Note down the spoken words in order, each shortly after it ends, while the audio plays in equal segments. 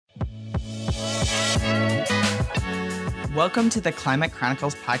Welcome to the Climate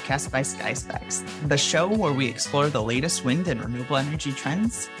Chronicles podcast by SkySpecs, the show where we explore the latest wind and renewable energy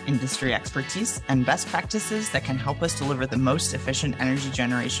trends, industry expertise, and best practices that can help us deliver the most efficient energy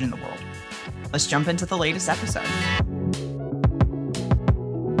generation in the world. Let's jump into the latest episode.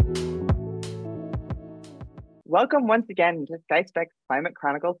 Welcome once again to SkySpecs Climate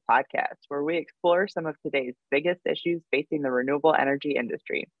Chronicles podcast, where we explore some of today's biggest issues facing the renewable energy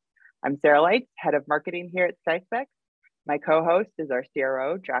industry. I'm Sarah Lights, head of marketing here at SkySpecs. My co-host is our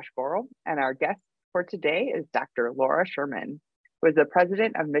CRO, Josh Borrell, and our guest for today is Dr. Laura Sherman, who is the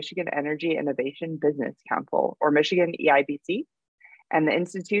president of Michigan Energy Innovation Business Council, or Michigan EIBC, and the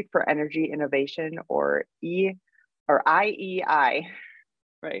Institute for Energy Innovation, or IEI.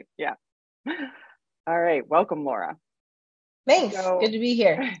 Right, yeah. All right, welcome, Laura. Thanks, good to be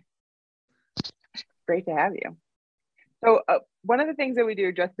here. Great to have you. So one of the things that we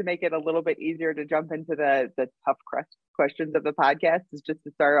do just to make it a little bit easier to jump into the tough questions of the podcast is just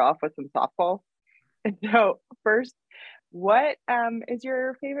to start off with some softball. And so first, what is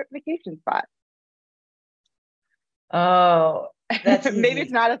your favorite vacation spot? Oh, that's easy. Maybe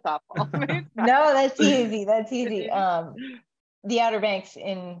it's not a softball. No, that's easy. That's easy. The Outer Banks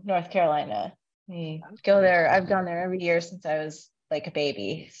in North Carolina. We go there. I've gone there every year since I was like a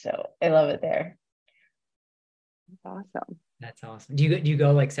baby. So I love it there. That's awesome. That's awesome. Do you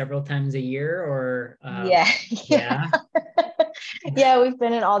go like several times a year or? Yeah. Yeah, we've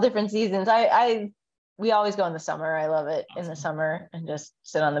been in all different seasons. We always go in the summer. I love it in the summer and just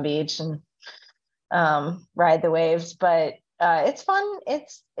sit on the beach and ride the waves. But it's fun.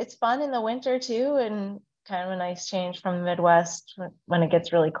 It's fun in the winter too, and kind of a nice change from the Midwest when it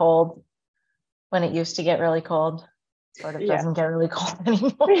gets really cold. When it used to get really cold, sort of doesn't get really cold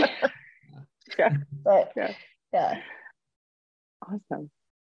anymore. But yeah. Awesome.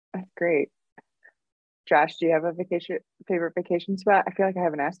 That's great. Josh, do you have a favorite vacation spot? I feel like I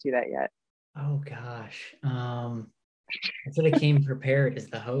haven't asked you that yet. Oh gosh. I sort of came prepared as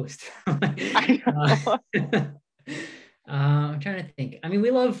the host. I know. I'm trying to think. I mean,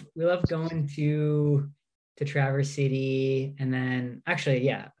 we love going to Traverse City, and then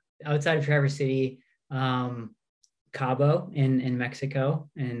actually, outside of Traverse City, Cabo in Mexico.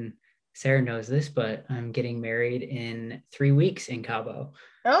 And Sarah knows this, but I'm getting married in 3 weeks in Cabo.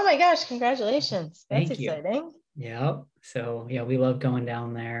 Oh my gosh, congratulations. That's Thank you. Exciting. Yep. So yeah, we love going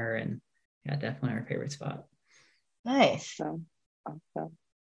down there, and definitely our favorite spot. Nice. Awesome.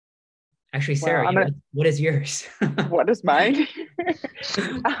 Actually, Sarah, what is yours? What is mine?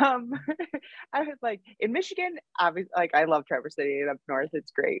 I was like, in Michigan, obviously, like I love Traverse City and up north,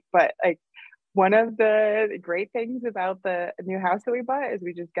 it's great. But like one of the great things about the new house that we bought is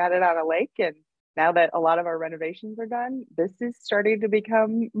we just got it on a lake, and now that a lot of our renovations are done, this is starting to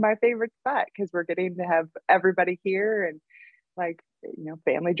become my favorite spot because we're getting to have everybody here, and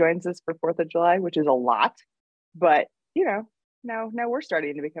family joins us for 4th of July, which is a lot, but now we're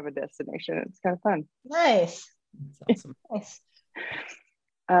starting to become a destination. It's kind of fun. Nice. That's awesome.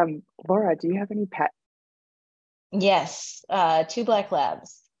 Nice. Laura, do you have any pets? Yes, 2 black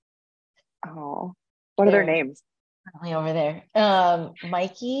labs. Oh, what are their names? Currently over there.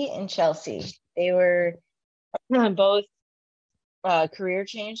 Mikey and Chelsea. They were both career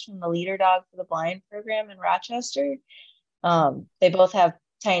changed from the leader dog for the blind program in Rochester. They both have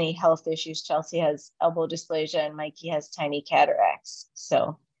tiny health issues. Chelsea has elbow dysplasia and Mikey has tiny cataracts.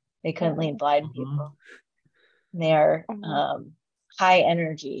 So they couldn't lead blind people. They are high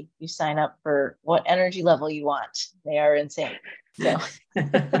energy. You sign up for what energy level you want. They are insane. So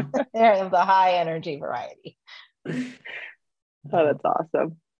they're the high energy variety. Oh, that's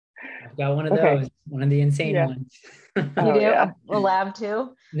awesome. I've got one of those, one of the insane ones. You do? Yeah. A lab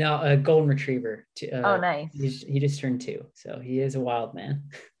too? No, a golden retriever. Oh, nice. He just turned 2, so he is a wild man.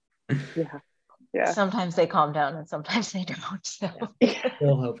 Yeah. Sometimes they calm down and sometimes they don't. So.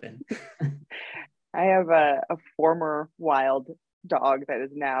 Still hoping. I have a former wild dog that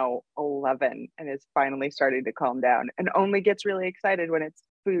is now 11 and is finally starting to calm down and only gets really excited when it's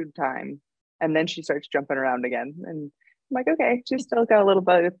food time. And then she starts jumping around again. And I'm like, okay, she's still got a little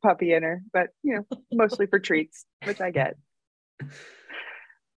bit of puppy in her, but mostly for treats, which I get.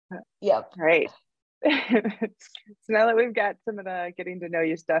 Yep. Right. So now that we've got some of the getting to know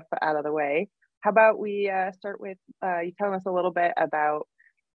you stuff out of the way, how about we start with you telling us a little bit about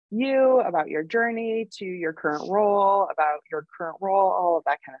you, about your journey to your current role, all of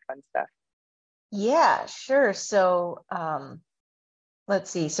that kind of fun stuff. Yeah, sure. So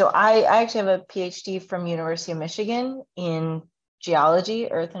let's see. So I actually have a PhD from University of Michigan in geology,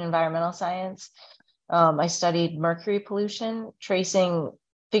 earth and environmental science. I studied mercury pollution, tracing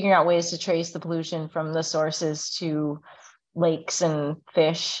figuring out ways to trace the pollution from the sources to lakes and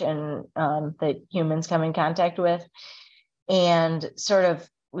fish and that humans come in contact with, and sort of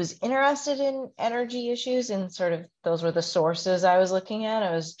was interested in energy issues, and sort of those were the sources I was looking at.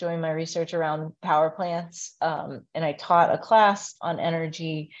 I was doing my research around power plants, and I taught a class on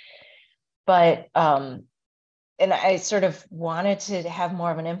energy, but and I sort of wanted to have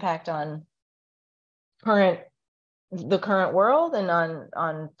more of an impact on the current world and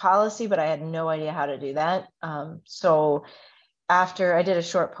on policy, but I had no idea how to do that. So after I did a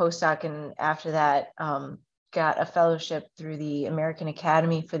short postdoc, and after that got a fellowship through the American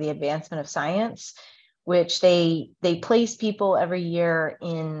Academy for the Advancement of Science, which they place people every year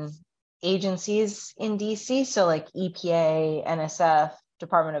in agencies in DC, so like EPA, NSF,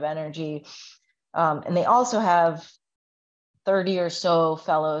 Department of Energy, and they also have 30 or so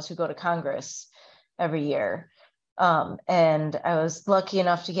fellows who go to Congress every year. And I was lucky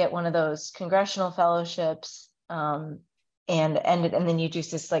enough to get one of those congressional fellowships, and then you do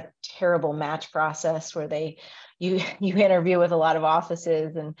this like terrible match process where you interview with a lot of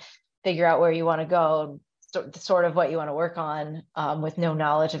offices and figure out where you want to go, sort of what you want to work on, with no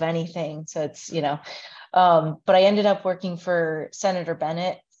knowledge of anything. So it's, but I ended up working for Senator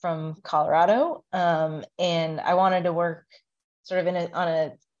Bennett from Colorado, and I wanted to work sort of on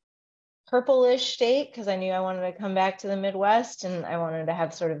a purplish state because I knew I wanted to come back to the Midwest, and I wanted to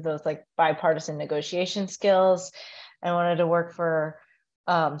have sort of those like bipartisan negotiation skills. I wanted to work for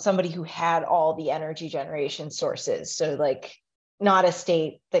somebody who had all the energy generation sources. So like not a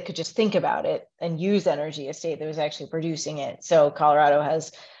state that could just think about it and use energy, a state that was actually producing it. So Colorado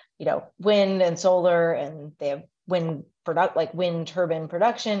has, wind and solar, and they have wind turbine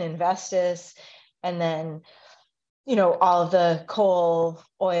production in Vestas, and then all of the coal,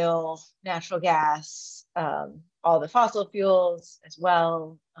 oil, natural gas, all the fossil fuels as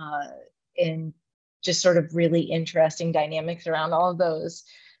well, and just sort of really interesting dynamics around all of those.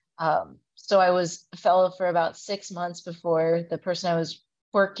 So I was a fellow for about 6 months before the person I was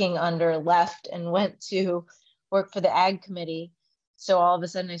working under left and went to work for the Ag Committee. So all of a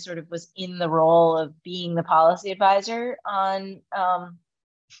sudden I sort of was in the role of being the policy advisor on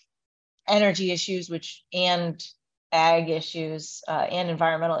energy issues, and ag issues, and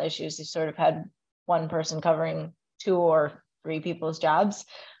environmental issues. They sort of had one person covering 2 or 3 people's jobs.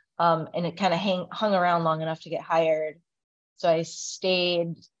 And it kind of hung around long enough to get hired. So I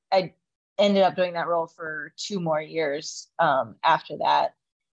ended up doing that role for 2 more years after that.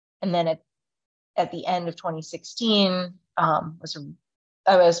 And then at the end of 2016, I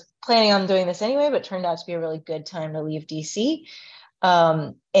was planning on doing this anyway, but turned out to be a really good time to leave DC,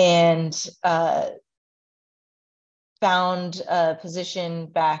 and found a position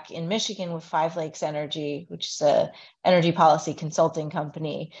back in Michigan with Five Lakes Energy, which is a energy policy consulting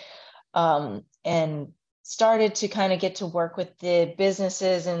company, and started to kind of get to work with the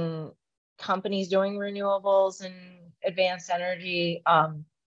businesses and companies doing renewables and advanced energy,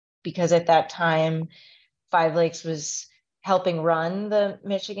 because at that time, Five Lakes was helping run the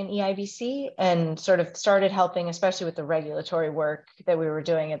Michigan EIBC, and sort of started helping, especially with the regulatory work that we were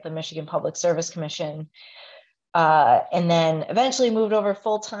doing at the Michigan Public Service Commission. And then eventually moved over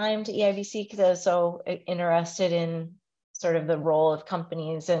full-time to EIBC because I was so interested in sort of the role of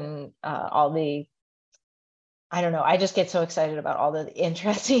companies and I don't know, I just get so excited about all the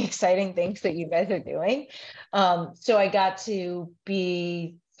interesting, exciting things that you guys are doing. So I got to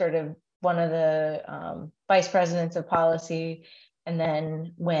be sort of one of the vice presidents of policy. And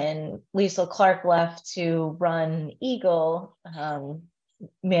then when Liesl Clark left to run Eagle,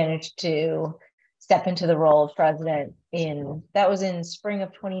 managed to step into the role of president that was in spring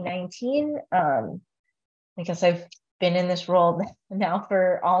of 2019. I guess I've been in this role now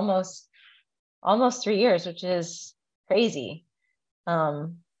for almost 3 years, which is crazy.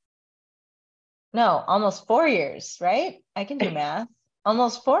 No, almost 4 years, right? I can do math.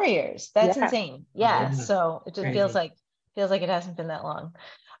 Almost 4 years. That's insane. Yeah. So it just feels like it hasn't been that long.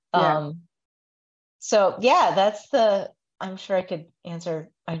 So yeah, that's I'm sure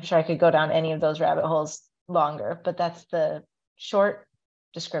I could go down any of those rabbit holes longer, but that's the short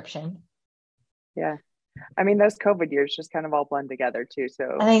description. Yeah. I mean, those COVID years just kind of all blend together too.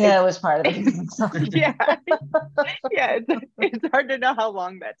 So I think that was part of it. Yeah. It's hard to know how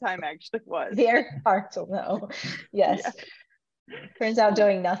long that time actually was. Very hard to know. Yes. Yeah. Turns out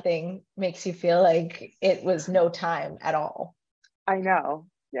doing nothing makes you feel like it was no time at all. I know.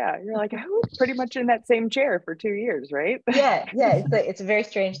 Yeah. You're like, I was pretty much in that same chair for 2 years, right? Yeah. It's a very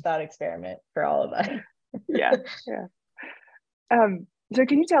strange thought experiment for all of us. Yeah. So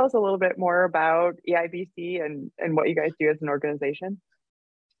can you tell us a little bit more about EIBC and what you guys do as an organization?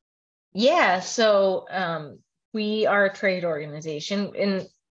 Yeah, so we are a trade organization, and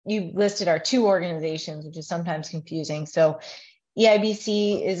you listed our two organizations, which is sometimes confusing. So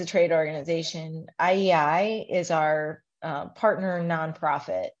EIBC is a trade organization. IEI is our partner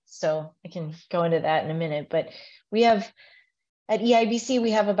nonprofit. So I can go into that in a minute, but we have at EIBC,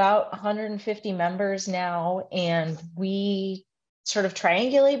 we have about 150 members now, and we sort of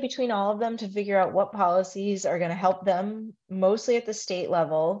triangulate between all of them to figure out what policies are going to help them, mostly at the state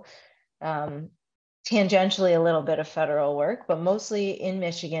level, tangentially a little bit of federal work, but mostly in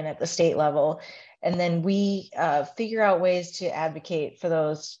Michigan at the state level. And then we figure out ways to advocate for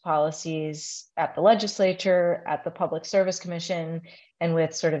those policies at the legislature, at the Public Service Commission, and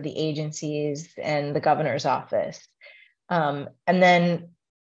with sort of the agencies and the governor's office. And then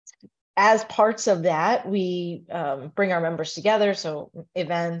as parts of that, we bring our members together. So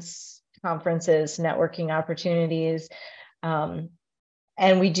events, conferences, networking opportunities,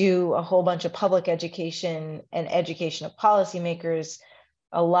 and we do a whole bunch of public education and education of policymakers,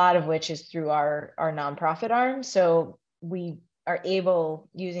 a lot of which is through our nonprofit arm. So we are able,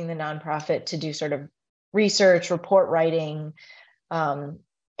 using the nonprofit, to do sort of research, report writing,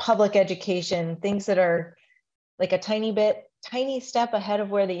 public education, things that are like a tiny step ahead of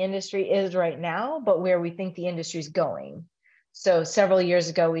where the industry is right now, but where we think the industry is going. So several years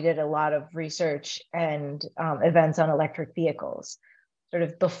ago, we did a lot of research and events on electric vehicles, sort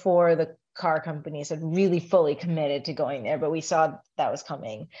of before the car companies had really fully committed to going there, but we saw that was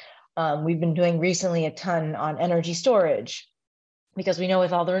coming. We've been doing recently a ton on energy storage, because we know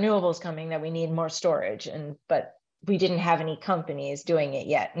with all the renewables coming that we need more storage, but we didn't have any companies doing it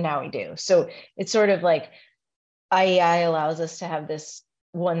yet. Now we do. So it's sort of like IEI allows us to have this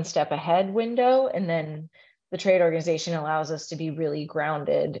one step ahead window, and then the trade organization allows us to be really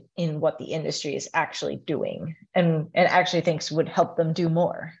grounded in what the industry is actually doing and actually thinks would help them do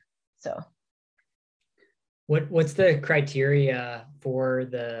more. So what's the criteria for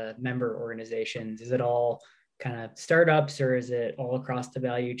the member organizations? Is it all kind of startups, or is it all across the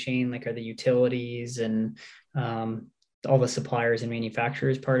value chain? Like, are the utilities and all the suppliers and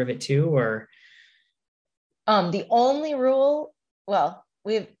manufacturers part of it too, or? The only rule, well,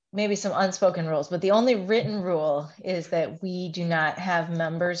 we have maybe some unspoken rules, but the only written rule is that we do not have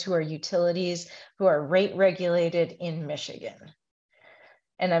members who are utilities who are rate regulated in Michigan.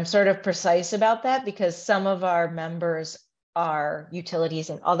 And I'm sort of precise about that because some of our members are utilities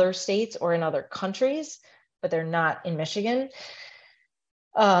in other states or in other countries, but they're not in Michigan.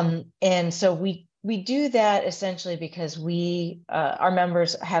 And so we do that essentially because our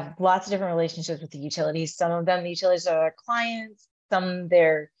members have lots of different relationships with the utilities. Some of them, the utilities are our clients. Some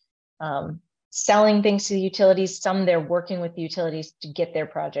they're selling things to the utilities. Some they're working with the utilities to get their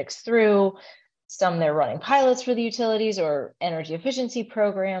projects through. Some they're running pilots for the utilities or energy efficiency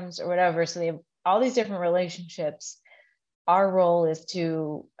programs or whatever. So they have all these different relationships. Our role is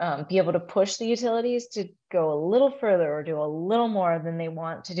to be able to push the utilities to go a little further or do a little more than they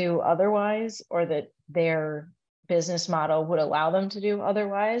want to do otherwise, or that their business model would allow them to do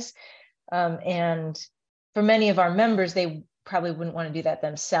otherwise. And for many of our members, they probably wouldn't want to do that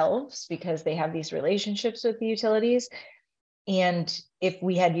themselves because they have these relationships with the utilities. And if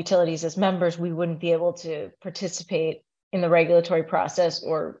we had utilities as members, we wouldn't be able to participate in the regulatory process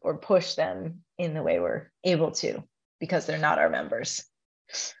or push them in the way we're able to, because they're not our members.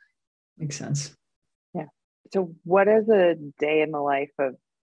 Makes sense. Yeah. So what is a day in the life of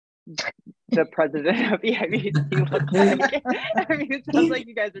the president of EIBC look like? I mean, it sounds like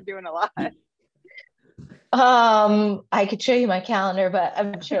you guys are doing a lot. I could show you my calendar, but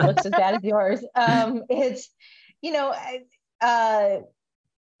I'm sure it looks as bad as yours. It's, a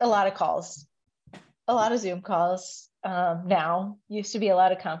lot of calls, a lot of Zoom calls. Now used to be a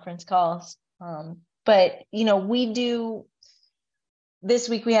lot of conference calls. But, we do, this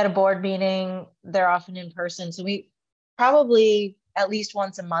week we had a board meeting. They're often in person. So we probably at least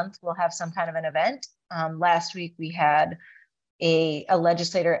once a month, we'll have some kind of an event. Last week we had a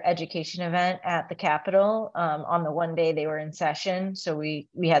legislator education event at the Capitol on the one day they were in session. So we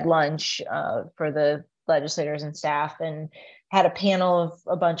had lunch for the legislators and staff, and had a panel of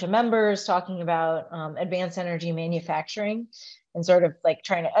a bunch of members talking about advanced energy manufacturing and sort of like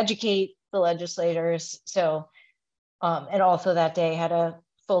trying to educate the legislators. So, and also that day had a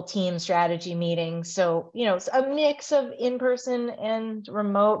full team strategy meeting. So, it's a mix of in-person and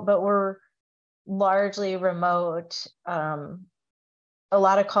remote, but we're largely remote. A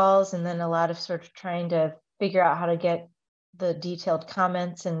lot of calls, and then a lot of sort of trying to figure out how to get the detailed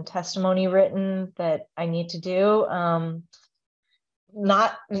comments and testimony written that I need to do. I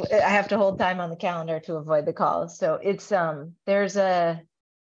have to hold time on the calendar to avoid the calls. So it's there's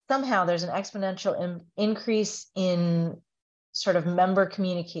somehow there's an exponential increase in sort of member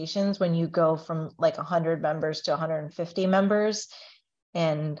communications when you go from like 100 members to 150 members.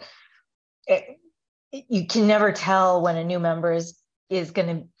 And you can never tell when a new member is going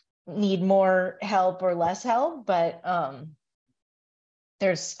to need more help or less help, but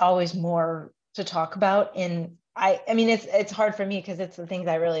there's always more to talk about. And I mean, it's hard for me because it's the things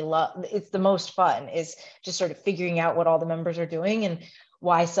I really love. It's the most fun is just sort of figuring out what all the members are doing and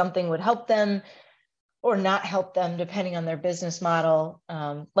why something would help them or not help them depending on their business model.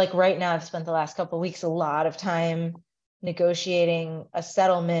 Like right now, I've spent the last couple of weeks a lot of time negotiating a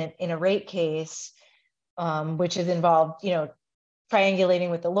settlement in a rate case, which has involved,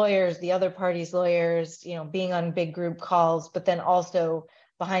 triangulating with the lawyers, the other party's lawyers, being on big group calls, but then also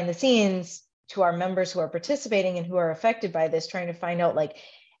behind the scenes to our members who are participating and who are affected by this, trying to find out, like,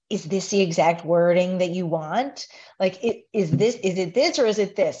 is this the exact wording that you want? Like, is it this or is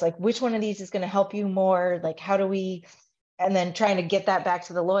it this? Like, which one of these is going to help you more? Like, how do we, and then trying to get that back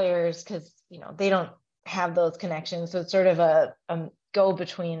to the lawyers because, they don't have those connections. So it's sort of a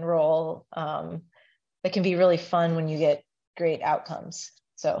go-between role that can be really fun when you get great outcomes.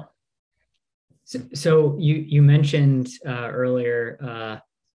 So you mentioned earlier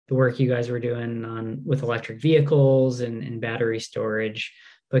the work you guys were doing with electric vehicles and battery storage,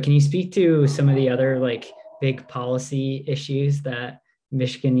 but can you speak to some of the other like big policy issues that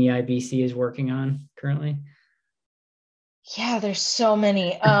Michigan EIBC is working on currently? Yeah, there's so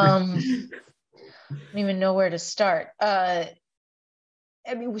many. I don't even know where to start. I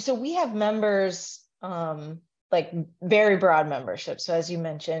mean, so we have members, like very broad membership. So as you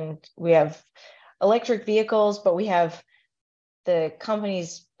mentioned, we have electric vehicles, but we have the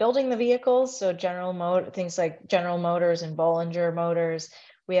companies building the vehicles. So things like General Motors and Bollinger Motors.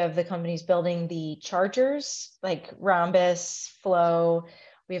 We have the companies building the chargers like Rhombus, Flow.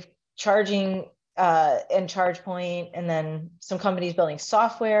 We have charging and ChargePoint, and then some companies building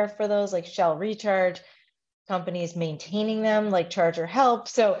software for those like Shell Recharge, companies maintaining them like Charger Help.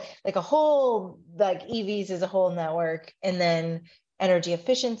 So like a whole, like EVs is a whole network. And then energy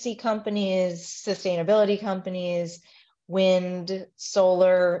efficiency companies, sustainability companies, wind,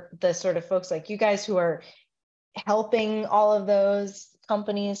 solar, the sort of folks like you guys who are helping all of those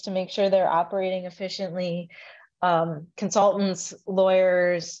companies to make sure they're operating efficiently, consultants,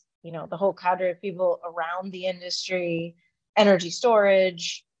 lawyers, the whole cadre of people around the industry, energy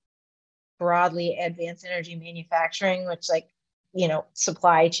storage, broadly advanced energy manufacturing, which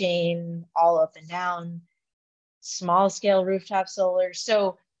supply chain all up and down, small scale rooftop solar.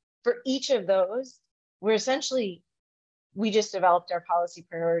 So for each of those, we just developed our policy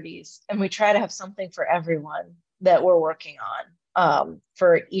priorities and we try to have something for everyone that we're working on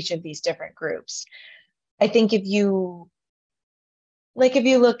for each of these different groups. I think if you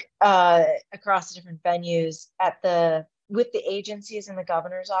look across the different venues with the agencies in the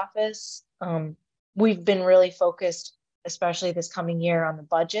governor's office, we've been really focused, especially this coming year, on the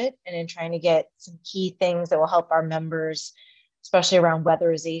budget and in trying to get some key things that will help our members, especially around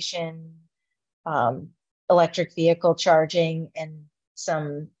weatherization, electric vehicle charging, and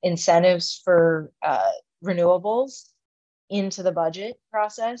some incentives for renewables into the budget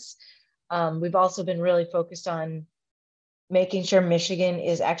process. We've also been really focused on making sure Michigan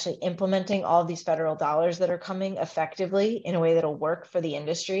is actually implementing all of these federal dollars that are coming effectively in a way that'll work for the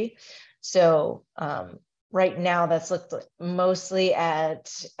industry. So right now that's looked mostly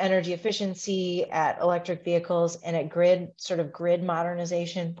at energy efficiency, at electric vehicles, and at grid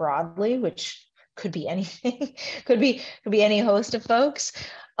modernization broadly, which could be anything, could be any host of folks.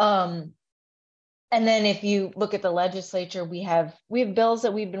 And then if you look at the legislature, we have bills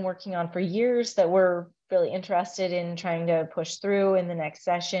that we've been working on for years that we're really interested in trying to push through in the next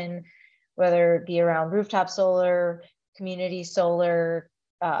session, whether it be around rooftop solar, community solar,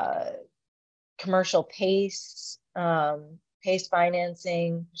 commercial PACE, PACE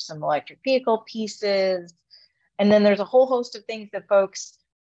financing, some electric vehicle pieces. And then there's a whole host of things that folks,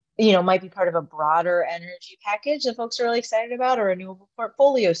 might be part of a broader energy package that folks are really excited about, a renewable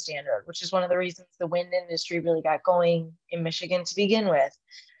portfolio standard, which is one of the reasons the wind industry really got going in Michigan to begin with.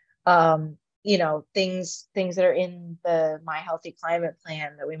 Things that are in the My Healthy Climate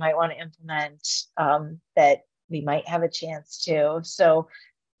plan that we might want to implement, that we might have a chance to. So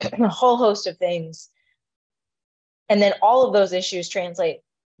a whole host of things. And then all of those issues translate.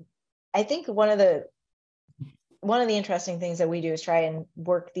 I think one of the interesting things that we do is try and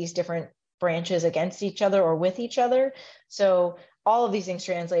work these different branches against each other or with each other. So all of these things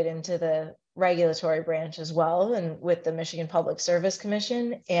translate into the regulatory branch as well, and with the Michigan Public Service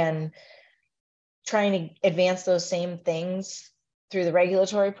Commission, and trying to advance those same things through the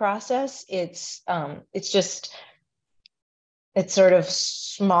regulatory process. It's sort of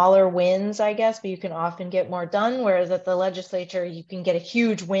smaller wins, I guess, but you can often get more done. Whereas at the legislature, you can get a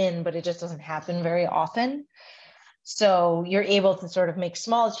huge win, but it just doesn't happen very often. So you're able to sort of make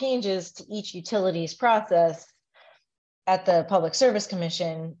small changes to each utilities process at the Public Service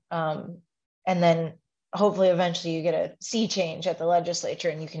Commission. And then hopefully eventually you get a sea change at the legislature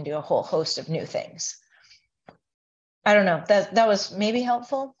and you can do a whole host of new things. I don't know, that was maybe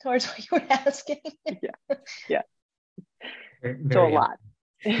helpful towards what you were asking. Yeah. Very a lot.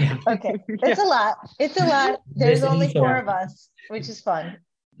 Yeah. Okay, it's a lot. It's a lot. There's only 4 of us, which is fun.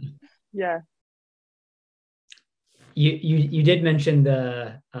 Yeah. You did mention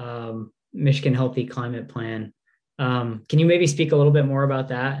the Michigan Healthy Climate Plan. Can you maybe speak a little bit more about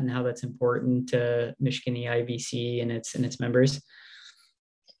that and how that's important to Michigan EIBC and its members?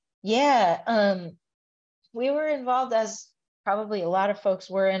 Yeah, we were involved, as probably a lot of folks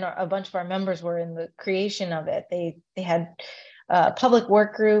were, in a bunch of our members were, in the creation of it. They had public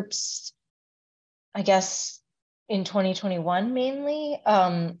work groups, I guess, in 2021 mainly,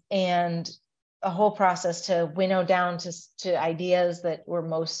 and a whole process to winnow down to ideas that were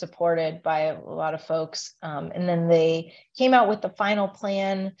most supported by a lot of folks. And then they came out with the final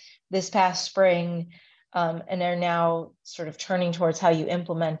plan this past spring, and they're now sort of turning towards how you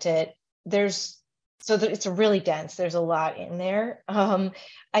implement it. It's really dense. There's a lot in there.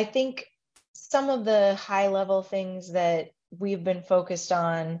 I think some of the high level things that we've been focused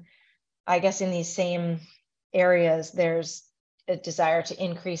on, I guess, in these same areas, there's a desire to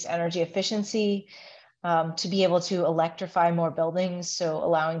increase energy efficiency, to be able to electrify more buildings. So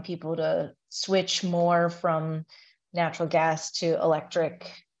allowing people to switch more from natural gas to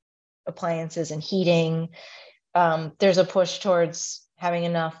electric appliances and heating. There's a push towards having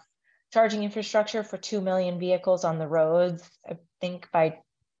enough charging infrastructure for 2 million vehicles on the roads. I think let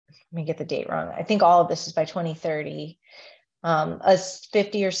me get the date wrong. I think all of this is by 2030. A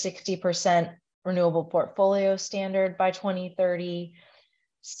 50 or 60% renewable portfolio standard by 2030,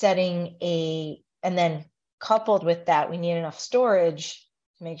 and then coupled with that, we need enough storage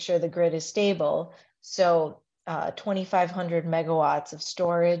to make sure the grid is stable. So 2,500 megawatts of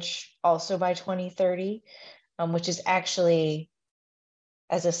storage also by 2030, which is actually,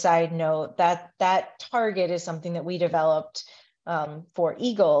 as a side note, that target is something that we developed for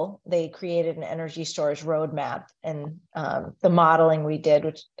Eagle. They created an energy storage roadmap, and the modeling we did,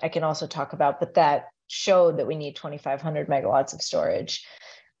 which I can also talk about, but that showed that we need 2,500 megawatts of storage.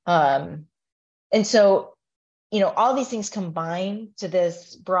 And so, all these things combine to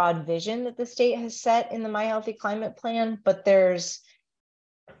this broad vision that the state has set in the My Healthy Climate Plan, but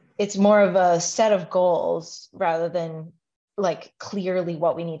it's more of a set of goals rather than like clearly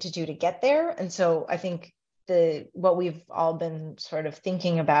what we need to do to get there. And so I think what we've all been sort of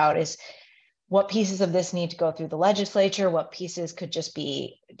thinking about is what pieces of this need to go through the legislature, what pieces could just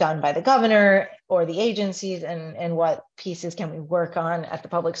be done by the governor or the agencies, and what pieces can we work on at the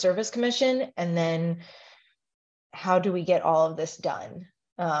Public Service Commission, and then how do we get all of this done?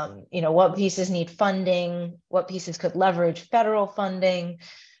 What pieces need funding, what pieces could leverage federal funding,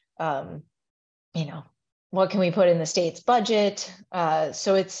 what can we put in the state's budget?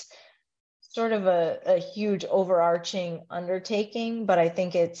 So it's sort of a huge overarching undertaking, but I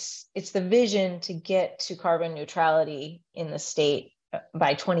think it's the vision to get to carbon neutrality in the state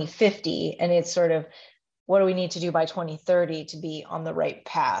by 2050. And it's sort of, what do we need to do by 2030 to be on the right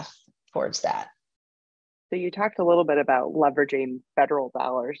path towards that? So you talked a little bit about leveraging federal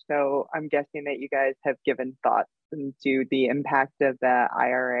dollars. So I'm guessing that you guys have given thought into the impact of the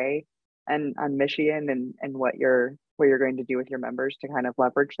IRA and on Michigan and what you're going to do with your members to kind of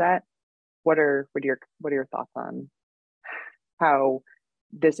leverage that. What are your thoughts on how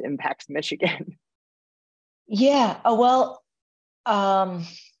this impacts Michigan? Yeah, well, I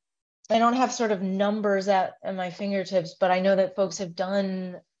don't have sort of numbers at my fingertips, but I know that folks have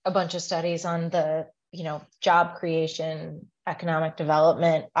done a bunch of studies on the job creation, economic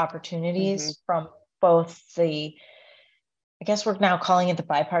development opportunities from both I guess we're now calling it the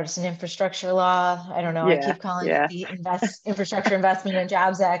bipartisan infrastructure law. I don't know. I keep calling it the Infrastructure Investment and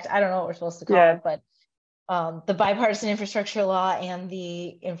Jobs Act. I don't know what we're supposed to call it, but the bipartisan infrastructure law and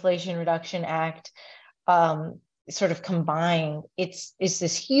the Inflation Reduction Act sort of combined. It's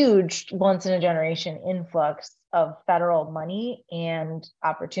this huge once in a generation influx of federal money and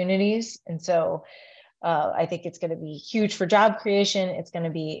opportunities. And so I think it's going to be huge for job creation. It's going to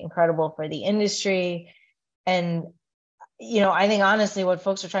be incredible for the industry. And I think honestly, what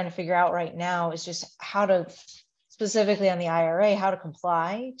folks are trying to figure out right now is just how to, specifically on the IRA, how to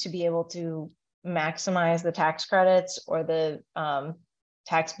comply to be able to maximize the tax credits or the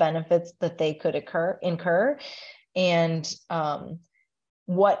tax benefits that they could incur, and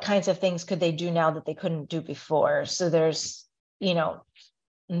what kinds of things could they do now that they couldn't do before. So there's,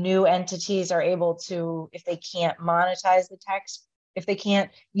 new entities are able to, if they can't monetize the tax, if they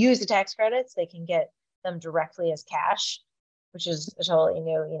can't use the tax credits, they can get them directly as cash, which is totally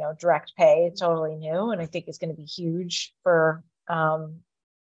new. Direct pay is totally new, and I think it's going to be huge for the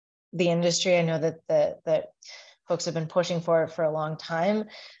industry. I know that folks have been pushing for it for a long time.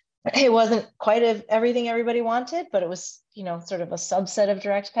 It wasn't quite everything everybody wanted, but it was, sort of a subset of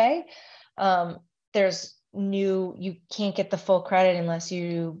direct pay. You can't get the full credit unless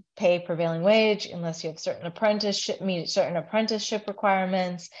you pay prevailing wage, unless you have meet certain apprenticeship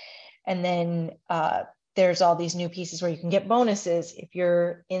requirements. And then there's all these new pieces where you can get bonuses if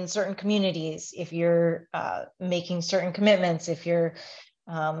you're in certain communities, if you're making certain commitments, if you're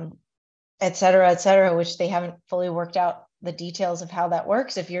et cetera, which they haven't fully worked out the details of how that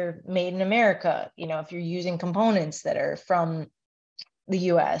works. If you're made in America, if you're using components that are from the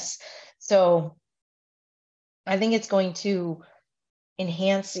US. So I think it's going to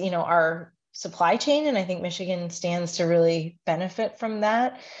enhance, our supply chain. And I think Michigan stands to really benefit from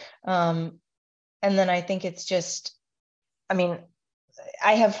that. And then I think it's just,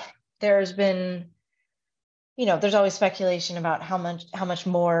 there's been, there's always speculation about how much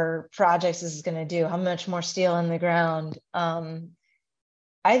more projects this is going to do, how much more steel in the ground.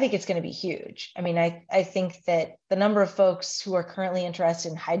 I think it's going to be huge. I think that the number of folks who are currently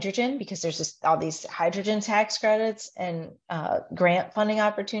interested in hydrogen, because there's just all these hydrogen tax credits and grant funding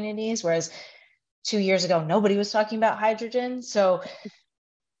opportunities, whereas 2 years ago, nobody was talking about hydrogen. So,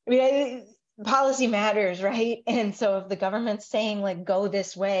 policy matters, right? And so if the government's saying like, go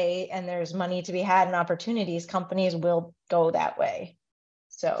this way, and there's money to be had and opportunities, companies will go that way.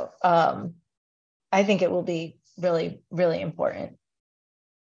 So I think it will be really, really important.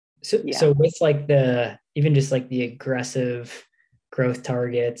 So with like even just like the aggressive growth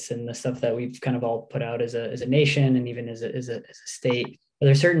targets and the stuff that we've kind of all put out as a nation and even as a state, are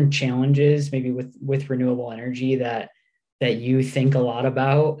there certain challenges maybe with renewable energy that you think a lot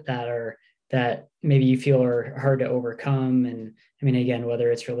about that maybe you feel are hard to overcome? And again, whether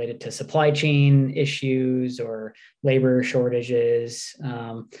it's related to supply chain issues or labor shortages,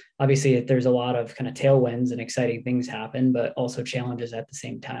 obviously there's a lot of kind of tailwinds and exciting things happen, but also challenges at the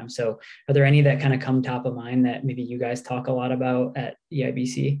same time. So are there any that kind of come top of mind that maybe you guys talk a lot about at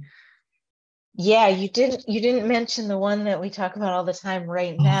EIBC? Yeah, you didn't mention the one that we talk about all the time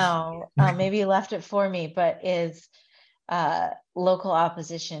right now. Maybe you left it for me, but is local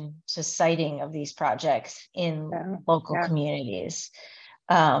opposition to siting of these projects in local communities.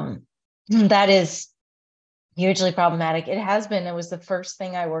 That is hugely problematic. It has been. It was the first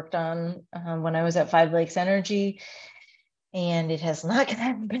thing I worked on when I was at Five Lakes Energy, and it has not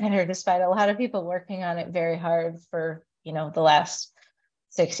gotten better despite a lot of people working on it very hard for the last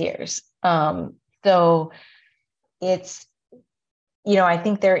 6 years. So it's, I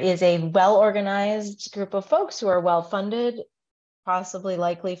think there is a well-organized group of folks who are well-funded, possibly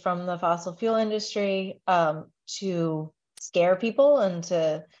likely from the fossil fuel industry, to scare people and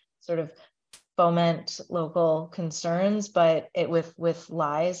to sort of foment local concerns, but with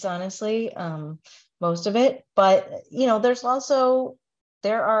lies, honestly, most of it. But,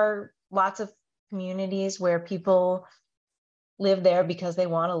 there are lots of communities where people live there because they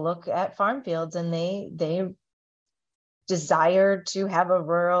want to look at farm fields, and they desire to have a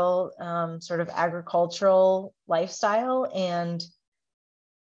rural sort of agricultural lifestyle, and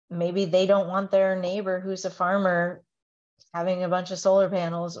maybe they don't want their neighbor who's a farmer having a bunch of solar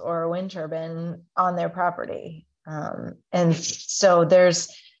panels or a wind turbine on their property. And so there's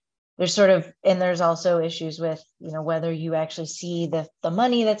also issues with whether you actually see the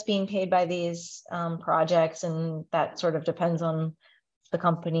money that's being paid by these projects, and that sort of depends on the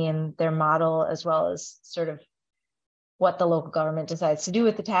company and their model, as well as sort of what the local government decides to do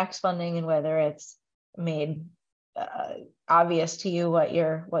with the tax funding, and whether it's made obvious to you what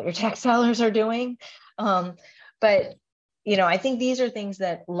your tax dollars are doing. But I think these are things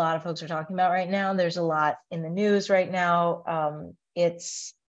that a lot of folks are talking about right now. There's a lot in the news right now.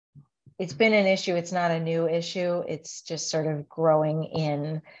 It's been an issue. It's not a new issue. It's just sort of growing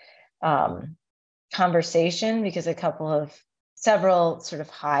in conversation, because several sort of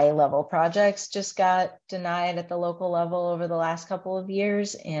high level projects just got denied at the local level over the last couple of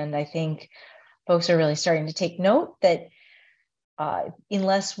years. And I think folks are really starting to take note that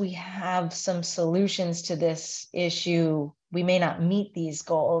unless we have some solutions to this issue, we may not meet these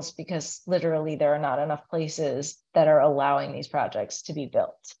goals, because literally there are not enough places that are allowing these projects to be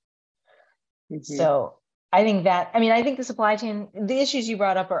built. Mm-hmm. So I think I think the supply chain, the issues you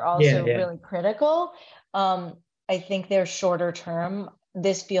brought up are also really critical. I think they're shorter term.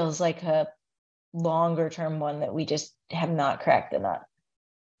 This feels like a longer term one that we just have not cracked the nut.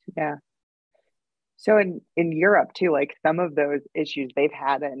 Yeah. So in Europe too, like some of those issues they've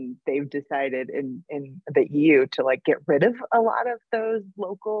had, and they've decided in the EU to like get rid of a lot of those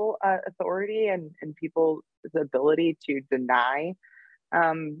local authority and people's ability to deny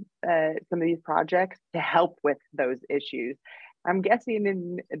some of these projects to help with those issues. I'm guessing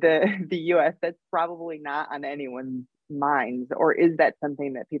in the US that's probably not on anyone's minds, or is that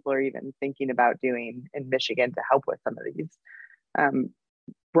something that people are even thinking about doing in Michigan to help with some of these um,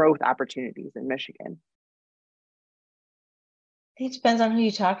 growth opportunities in Michigan? It depends on who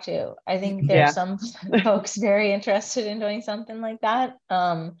you talk to. I think there's some folks very interested in doing something like that.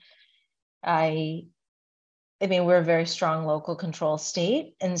 I mean, we're a very strong local control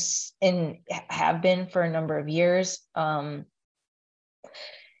state and have been for a number of years.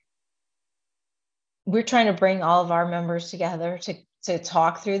 We're trying to bring all of our members together to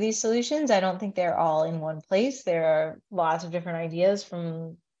talk through these solutions. I don't think they're all in one place. There are lots of different ideas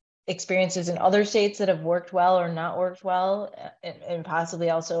from experiences in other states that have worked well or not worked well, and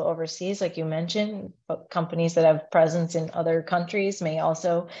possibly also overseas, like you mentioned. Companies that have presence in other countries may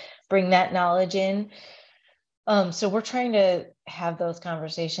also bring that knowledge in. So we're trying to have those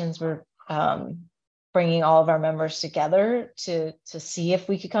conversations. We're bringing all of our members together to see if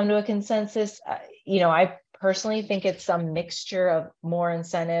we could come to a consensus. I personally think it's some mixture of more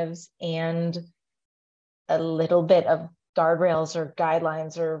incentives and a little bit of guardrails or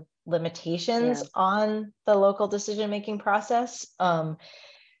guidelines or limitations on the local decision-making process.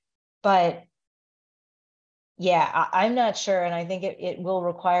 But yeah, I'm not sure. And I think it will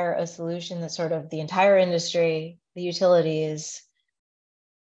require a solution that sort of the entire industry, the utilities,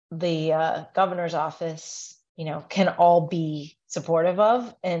 the governor's office, can all be supportive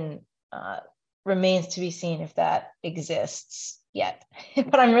of, and remains to be seen if that exists yet.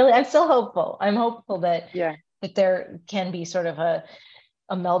 But I'm still hopeful. I'm hopeful that there can be sort of a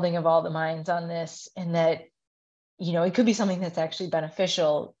melding of all the minds on this, and that it could be something that's actually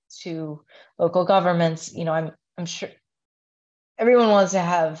beneficial to local governments. I'm sure everyone wants to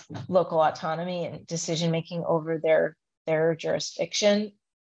have local autonomy and decision making over their jurisdiction.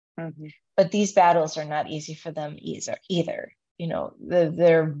 Mm-hmm. But these battles are not easy for them either.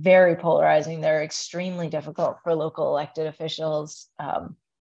 They're very polarizing. They're extremely difficult for local elected officials. And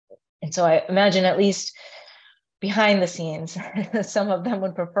so I imagine, at least behind the scenes, some of them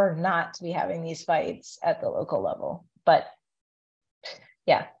would prefer not to be having these fights at the local level. But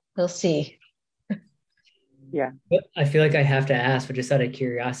yeah, we'll see. Yeah. I feel like I have to ask, but just out of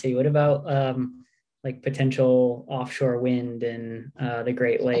curiosity, what about like potential offshore wind in the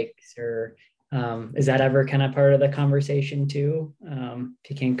Great Lakes, or is that ever kind of part of the conversation too? If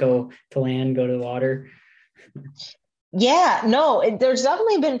you can't go to land, go to water. Yeah, no, there's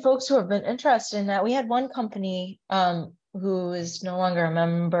definitely been folks who have been interested in that. We had one company who is no longer a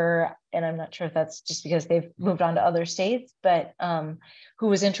member, and I'm not sure if that's just because they've moved on to other states, but who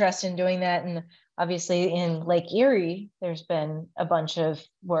was interested in doing that. And obviously in Lake Erie, there's been a bunch of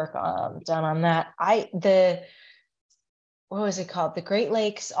work done on that. What was it called? The Great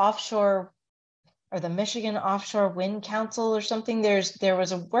Lakes Offshore, or the Michigan Offshore Wind Council or something. There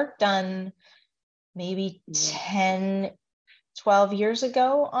was a work done maybe 10, 12 years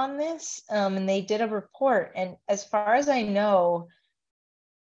ago on this. And they did a report. And as far as I know,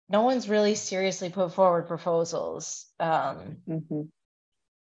 no one's really seriously put forward proposals to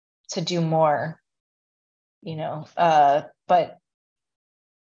do more, but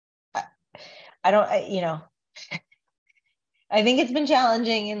I don't, I think it's been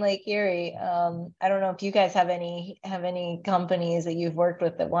challenging in Lake Erie. I don't know if you guys have any companies that you've worked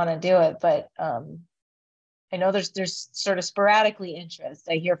with that want to do it, but I know there's sort of sporadically interest.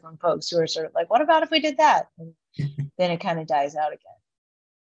 I hear from folks who are sort of like, what about if we did that? And then it kind of dies out again.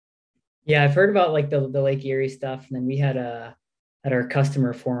 Yeah, I've heard about like the Lake Erie stuff, and then we had at our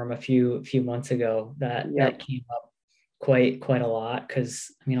customer forum a few months ago that came up quite a lot,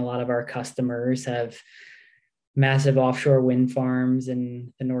 because I mean a lot of our customers have massive offshore wind farms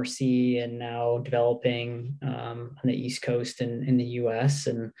in the North Sea, and now developing on the East Coast in the US.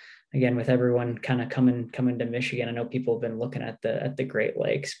 And again, with everyone kind of coming to Michigan, I know people have been looking at the Great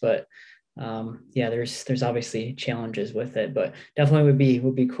Lakes, but there's obviously challenges with it, but definitely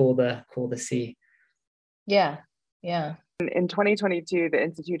would be cool to see. Yeah. In 2022, the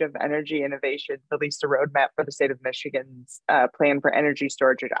Institute of Energy Innovation released a roadmap for the state of Michigan's plan for energy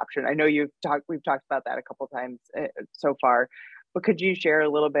storage adoption. I know we've talked about that a couple of times so far. But could you share a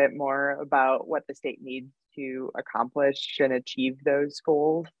little bit more about what the state needs to accomplish and achieve those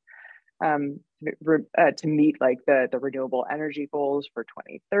goals, to meet like the renewable energy goals for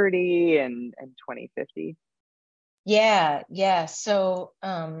 2030 and 2050? Yeah. So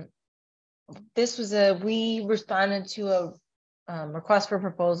we responded to a request for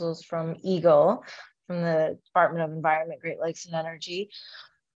proposals from Eagle, from the Department of Environment, Great Lakes and Energy,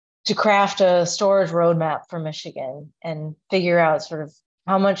 to craft a storage roadmap for Michigan and figure out sort of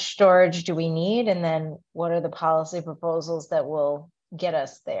how much storage do we need, and then what are the policy proposals that will get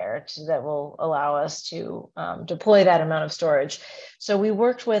us there, that will allow us to deploy that amount of storage. So we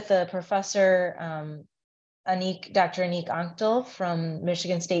worked with a professor, Dr. Anik Anktel from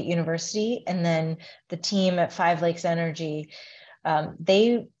Michigan State University, and then the team at Five Lakes Energy.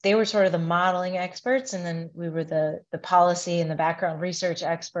 They were sort of the modeling experts, and then we were the policy and the background research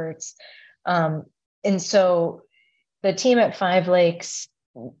experts. And so the team at Five Lakes,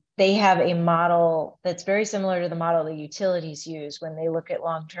 they have a model that's very similar to the model the utilities use when they look at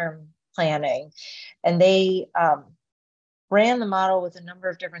long-term planning. And they ran the model with a number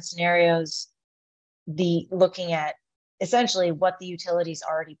of different scenarios, looking at essentially what the utilities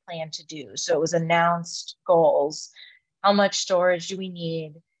already plan to do. So it was announced goals. How much storage do we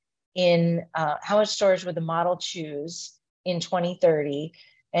need how much storage would the model choose in 2030?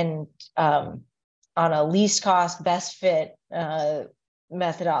 And on a least cost, best fit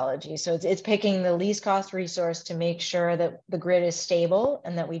methodology. So it's picking the least cost resource to make sure that the grid is stable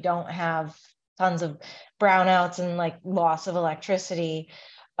and that we don't have tons of brownouts and like loss of electricity,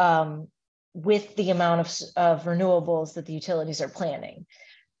 with the amount of renewables that the utilities are planning.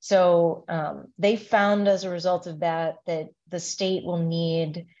 So they found, as a result of that the state will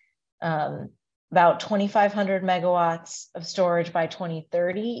need about 2,500 megawatts of storage by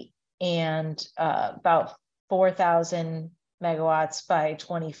 2030 and about 4,000 megawatts by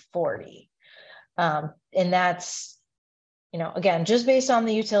 2040. And that's, again, just based on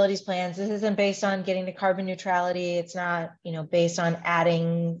the utilities plans. This isn't based on getting to carbon neutrality. It's not, based on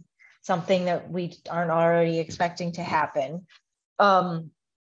adding something that we aren't already expecting to happen. And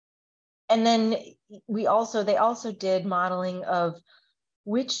then they also did modeling of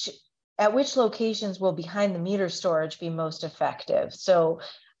at which locations will behind the meter storage be most effective, so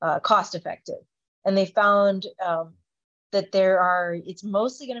cost effective. And they found that it's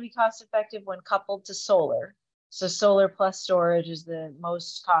mostly going to be cost effective when coupled to solar. So solar plus storage is the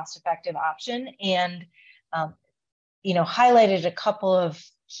most cost effective option, and highlighted a couple of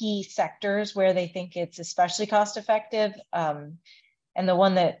key sectors where they think it's especially cost effective. And the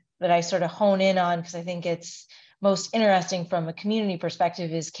one that I sort of hone in on, because I think it's most interesting from a community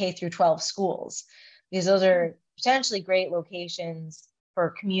perspective, is K through 12 schools, because those are potentially great locations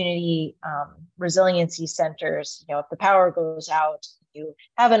for community resiliency centers. If the power goes out, you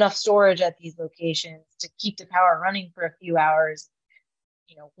have enough storage at these locations to keep the power running for a few hours,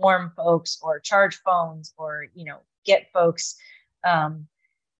 warm folks or charge phones, or, get folks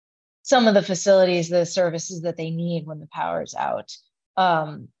some of the facilities, the services that they need when the power's out.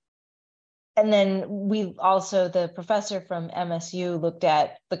 And then the professor from MSU looked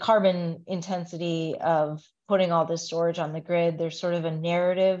at the carbon intensity of putting all this storage on the grid. There's sort of a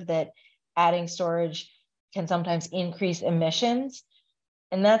narrative that adding storage can sometimes increase emissions.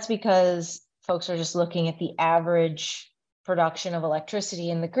 And that's because folks are just looking at the average production of electricity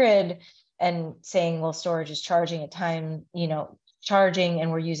in the grid and saying, well, storage is charging at time, charging,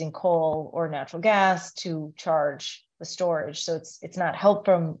 and we're using coal or natural gas to charge the storage. So it's not help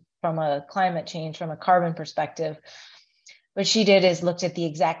from a climate change, from a carbon perspective. What she did is looked at the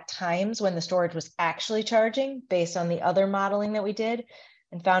exact times when the storage was actually charging based on the other modeling that we did,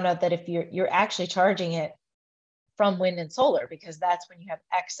 and found out that if you're actually charging it from wind and solar, because that's when you have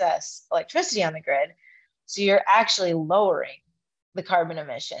excess electricity on the grid, so you're actually lowering the carbon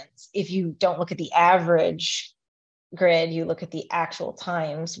emissions. If you don't look at the average grid, you look at the actual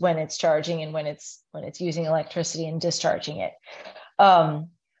times when it's charging and when it's using electricity and discharging it.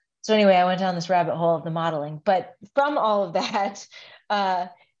 So anyway, I went down this rabbit hole of the modeling, but from all of that,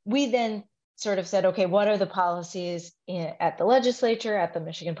 we then sort of said, okay, what are the policies at the legislature, at the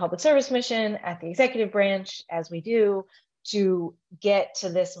Michigan Public Service Commission, at the executive branch, as we do, to get to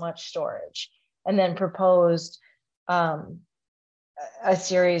this much storage? And then proposed a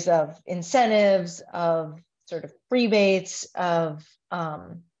series of incentives, of sort of rebates, of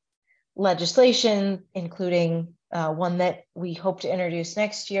legislation, including one that we hope to introduce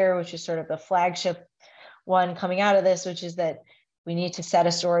next year, which is sort of the flagship one coming out of this, which is that we need to set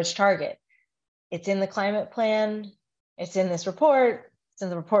a storage target. It's in the climate plan, it's in this report, It's in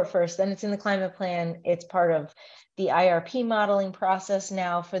the report first, then it's in the climate plan. It's part of the IRP modeling process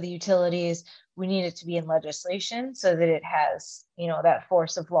now for the utilities. We need it to be in legislation so that it has, that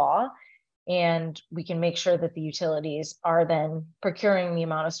force of law, and we can make sure that the utilities are then procuring the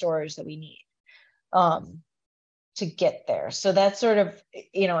amount of storage that we need to get there. So that's sort of,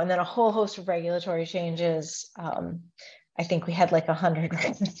 and then a whole host of regulatory changes. I think we had like 100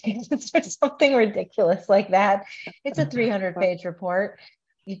 recommendations or something ridiculous like that. It's a 300-page report.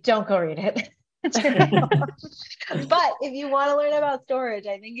 You don't go read it. But if you want to learn about storage,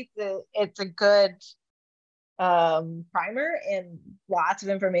 I think it's a good primer, and lots of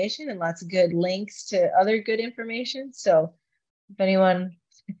information and lots of good links to other good information. So if anyone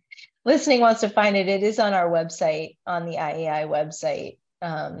listening wants to find it, it is on our website, on the IEI website.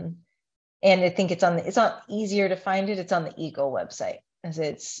 And I think it's not easier to find it. It's on the Eagle website, as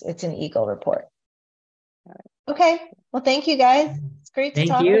it's an Eagle report. Okay. Well, thank you guys. It's great to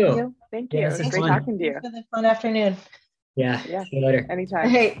talk with you. Thank you. It was great talking to you. For the fun afternoon. Yeah. See you later.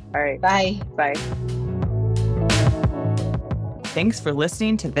 Anytime. All right. Bye. Bye. Thanks for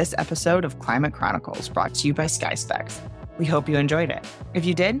listening to this episode of Climate Chronicles, brought to you by SkySpecs. We hope you enjoyed it. If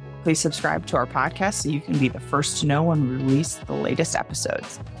you did, please subscribe to our podcast so you can be the first to know when we release the latest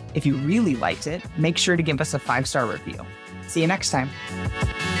episodes. If you really liked it, make sure to give us a 5-star review. See you next time.